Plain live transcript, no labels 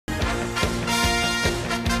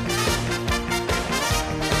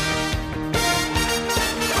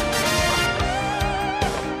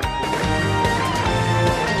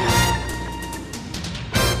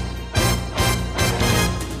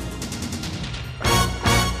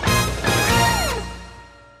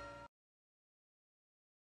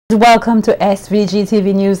Welcome to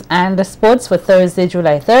SVG-TV News and the Sports for Thursday,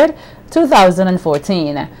 July 3rd,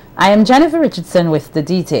 2014. I am Jennifer Richardson with the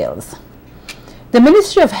details. The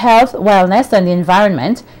Ministry of Health, Wellness and the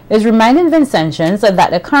Environment is reminding Vincentians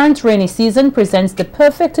that the current rainy season presents the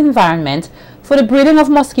perfect environment for the breeding of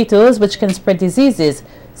mosquitoes which can spread diseases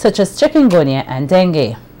such as chikungunya and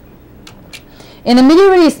dengue. In a media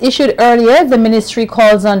release issued earlier, the ministry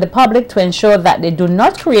calls on the public to ensure that they do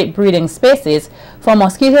not create breeding spaces for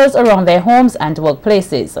mosquitoes around their homes and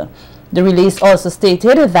workplaces. The release also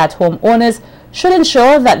stated that homeowners should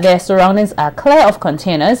ensure that their surroundings are clear of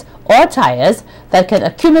containers or tires that can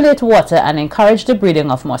accumulate water and encourage the breeding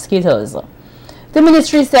of mosquitoes. The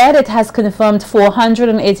ministry said it has confirmed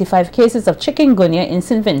 485 cases of chikungunya in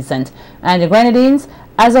St. Vincent and the Grenadines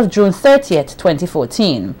as of June 30th,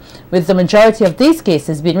 2014, with the majority of these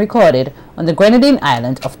cases being recorded on the Grenadine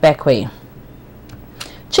island of Bequia.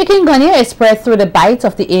 Chikungunya is spread through the bite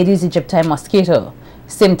of the Aedes aegypti mosquito.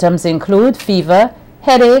 Symptoms include fever,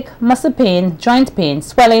 headache, muscle pain, joint pain,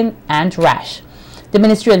 swelling, and rash. The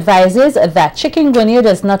ministry advises that chikungunya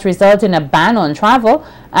does not result in a ban on travel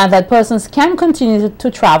and that persons can continue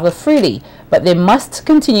to travel freely, but they must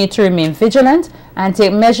continue to remain vigilant and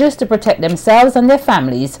take measures to protect themselves and their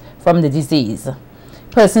families from the disease.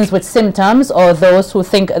 Persons with symptoms or those who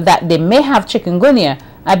think that they may have chikungunya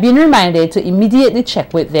are being reminded to immediately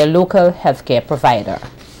check with their local healthcare provider.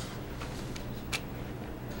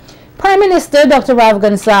 Prime Minister Dr. Ralph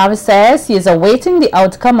Gonsalves says he is awaiting the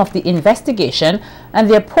outcome of the investigation and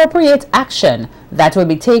the appropriate action that will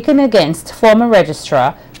be taken against former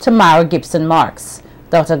Registrar Tamara Gibson Marks.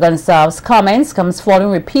 Dr. Gonsalves' comments comes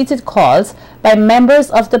following repeated calls by members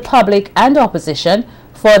of the public and opposition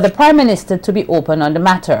for the Prime Minister to be open on the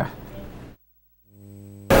matter.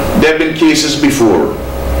 There have been cases before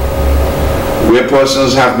where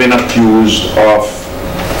persons have been accused of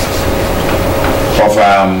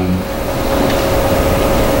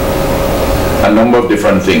a number of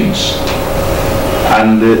different things,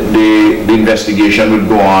 and the investigation would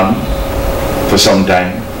go on for some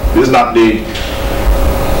time. This is not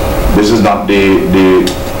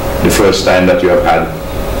the first time that you have had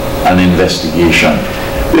an investigation.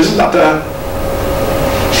 This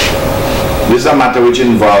is a matter which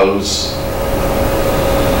involves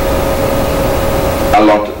a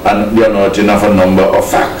lot and the unearthing of a number of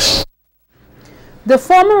facts. The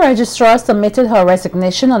former registrar submitted her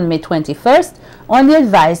resignation on May 21st on the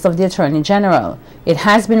advice of the Attorney General. It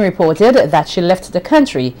has been reported that she left the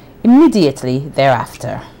country immediately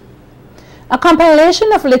thereafter. A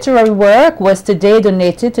compilation of literary work was today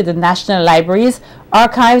donated to the National Library's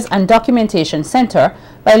Archives and Documentation Center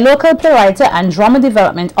by local playwright and drama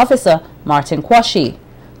development officer Martin Kwashi.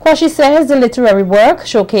 Kwashi says the literary work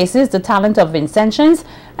showcases the talent of Vincentians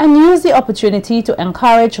and use the opportunity to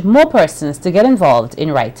encourage more persons to get involved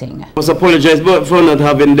in writing. I must apologize for not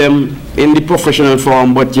having them in the professional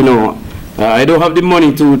form, but you know, I don't have the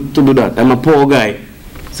money to do that. I'm a poor guy.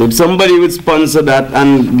 So if somebody would sponsor that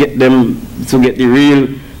and get them to get the real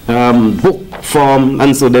book form,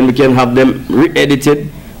 and so then we can have them re-edited,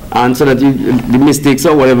 and so that the mistakes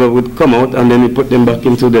or whatever would come out, and then we put them back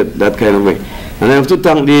into that kind of way. And I have to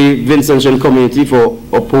thank the Vincentian community for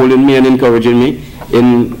upholding me and encouraging me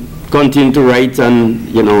in continuing to write and,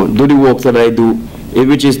 you know, do the work that I do,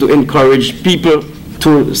 which is to encourage people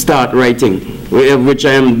to start writing, which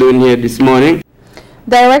I am doing here this morning.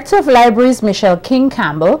 Director of Libraries Michelle King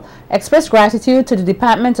Campbell expressed gratitude to the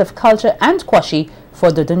Department of Culture and Kwashi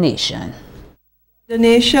for the donation. The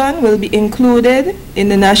donation will be included in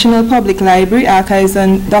the National Public Library Archives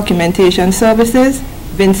and Documentation Services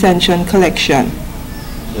Vincentian collection.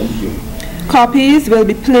 Thank you. Copies will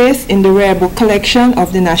be placed in the rare book collection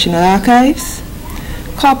of the National Archives.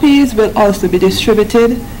 Copies will also be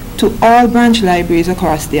distributed to all branch libraries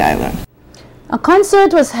across the island. A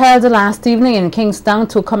concert was held last evening in Kingston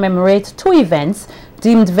to commemorate two events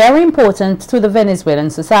deemed very important to the Venezuelan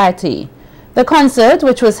society. The concert,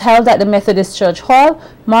 which was held at the Methodist Church Hall,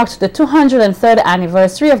 marked the 203rd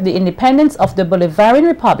anniversary of the independence of the Bolivarian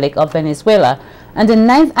Republic of Venezuela and the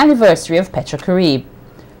 9th anniversary of Petrocaribe.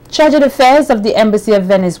 Charge d'Affaires of the Embassy of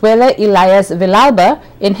Venezuela, Elias Villalba,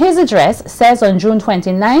 in his address, says on June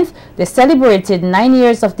 29th they celebrated 9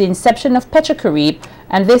 years of the inception of Petrocaribe,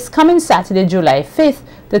 and this coming Saturday, July 5th,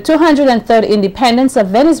 the 203rd independence of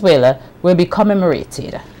Venezuela will be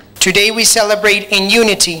commemorated. Today we celebrate in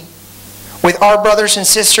unity with our brothers and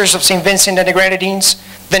sisters of St. Vincent and the Grenadines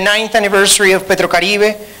the 9th anniversary of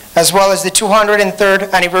Petrocaribe, as well as the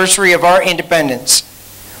 203rd anniversary of our independence,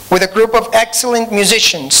 with a group of excellent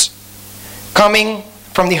musicians coming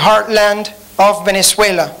from the heartland of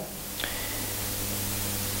Venezuela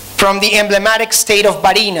from the emblematic state of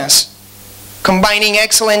barinas, combining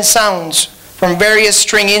excellent sounds from various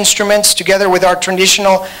string instruments together with our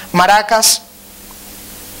traditional maracas,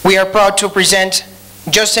 we are proud to present,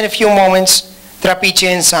 just in a few moments,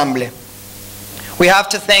 Trapiche Ensemble. We have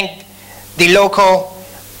to thank the local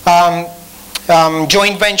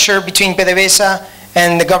joint venture between PDVSA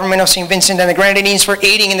and the government of St. Vincent and the Grenadines for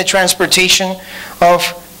aiding in the transportation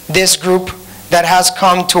of this group that has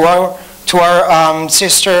come to our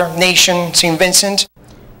sister nation, St. Vincent.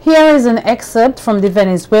 Here is an excerpt from the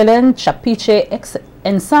Venezuelan Trapiche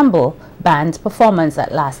Ensemble band performance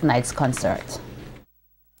at last night's concert.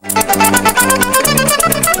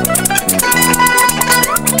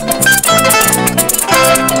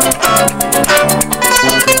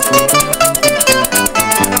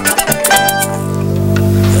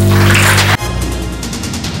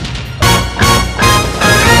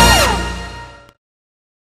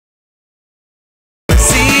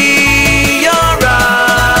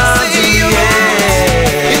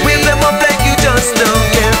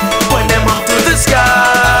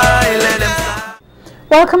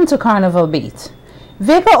 Welcome to Carnival Beat.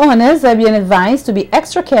 Vehicle owners are being advised to be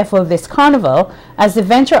extra careful this carnival as they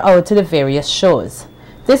venture out to the various shows.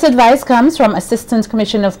 This advice comes from Assistant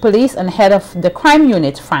Commissioner of Police and Head of the Crime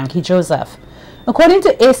Unit, Frankie Joseph. According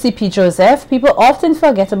to ACP Joseph, people often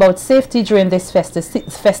forget about safety during this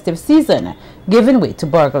festive season, giving way to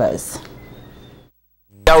burglars.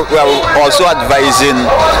 We are also advising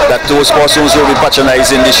that those persons who will be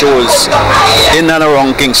patronizing the shows in and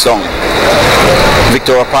around Kingston,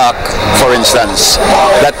 Victoria Park, for instance,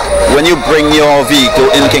 that when you bring your vehicle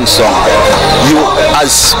in Kingston, you,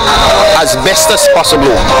 as best as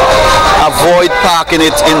possible, avoid parking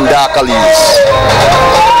it in dark alleys.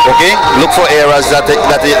 Okay, look for areas that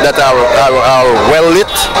are well lit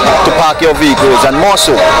to park your vehicles, and more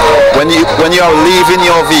so when you are leaving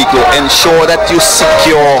your vehicle, ensure that you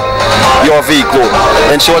secure your vehicle,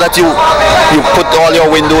 ensure that you put all your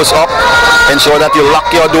windows up, ensure that you lock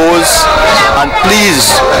your doors, and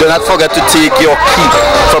please do not forget to take your key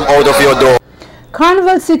from out of your door.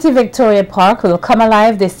 Carnival City Victoria Park will come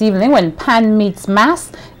alive this evening when Pan meets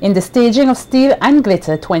Mass in the staging of Steel and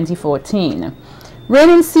Glitter 2014.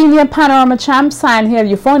 Reigning senior panorama champ Cyan Hill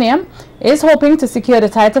Euphonium is hoping to secure the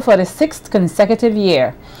title for the 6th consecutive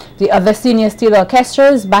year. The other senior steel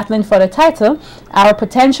orchestras battling for the title are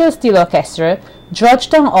Potential Steel Orchestra,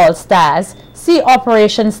 Georgetown All Stars, Sea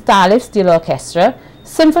Operation Starlift Steel Orchestra,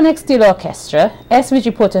 Symphonic Steel Orchestra,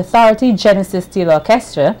 SVG Port Authority Genesis Steel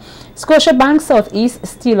Orchestra, Scotiabank Southeast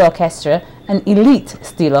Steel Orchestra, and Elite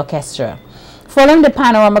Steel Orchestra. Following the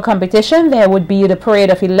panorama competition, there would be the parade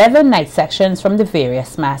of 11 night sections from the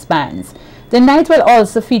various mass bands. The night will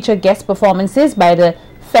also feature guest performances by the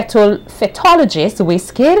Fetologist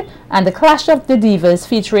Wizkid and the Clash of the Divas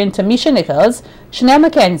featuring Tamisha Nichols, Chanel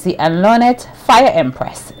McKenzie, and Lornette Fire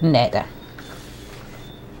Empress Ned.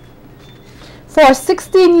 For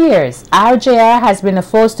 16 years, RJR has been a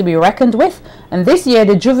force to be reckoned with, and this year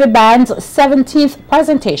the Juve Band's 17th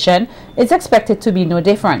presentation is expected to be no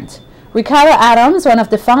different. Ricardo Adams, one of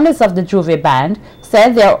the founders of the Juve Band,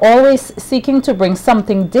 said they are always seeking to bring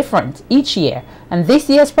something different each year, and this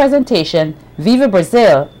year's presentation, Viva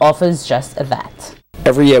Brazil, offers just that.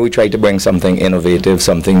 Every year we try to bring something innovative,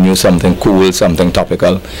 something new, something cool, something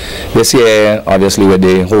topical. This year, obviously with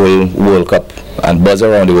the whole World Cup and buzz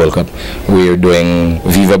around the World Cup, we're doing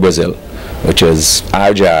Viva Brazil, which is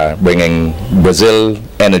RJR bringing Brazil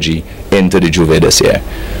energy into the Juve this year.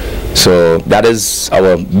 So that is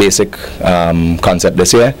our basic concept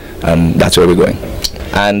this year, and that's where we're going.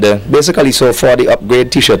 And basically, so for the upgrade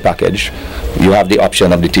t-shirt package, you have the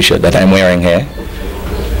option of the t-shirt that I'm wearing here.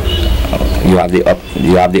 You have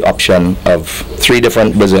the option of 3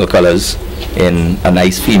 different Brazil colors in a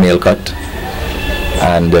nice female cut,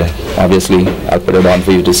 and obviously I'll put it on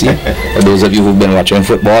for you to see. For those of you who've been watching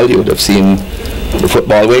football, you would have seen the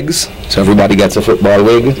football wigs. So everybody gets a football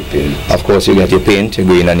wig. Of course, you get your paint, your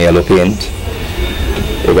green and yellow paint.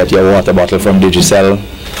 You get your water bottle from Digicel,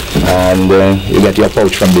 and you get your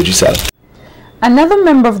pouch from Digicel. Another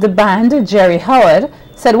member of the band, Jerry Howard,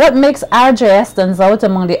 said what makes RJR stands out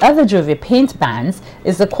among the other Juve paint bands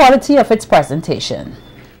is the quality of its presentation.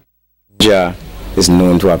 RJR is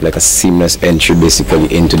known to have like a seamless entry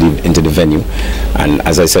basically into the venue, and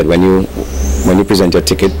as I said, when you present your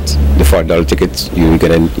ticket, the $4 ticket, you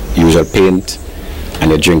get a usual paint,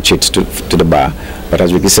 and a drink chicks to the bar. But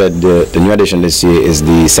as Ricky said, the new addition this year is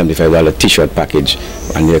the $75 t-shirt package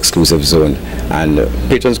and the exclusive zone. And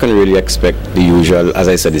patrons can really expect the usual, as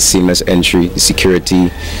I said, the seamless entry, the security,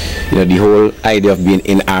 you know, the whole idea of being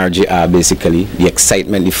in RJR basically, the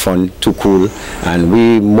excitement, the fun, too cool. And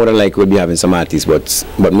we more than likely will be having some artists,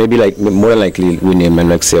 but maybe like more than likely we name them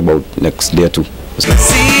like say about next day or two.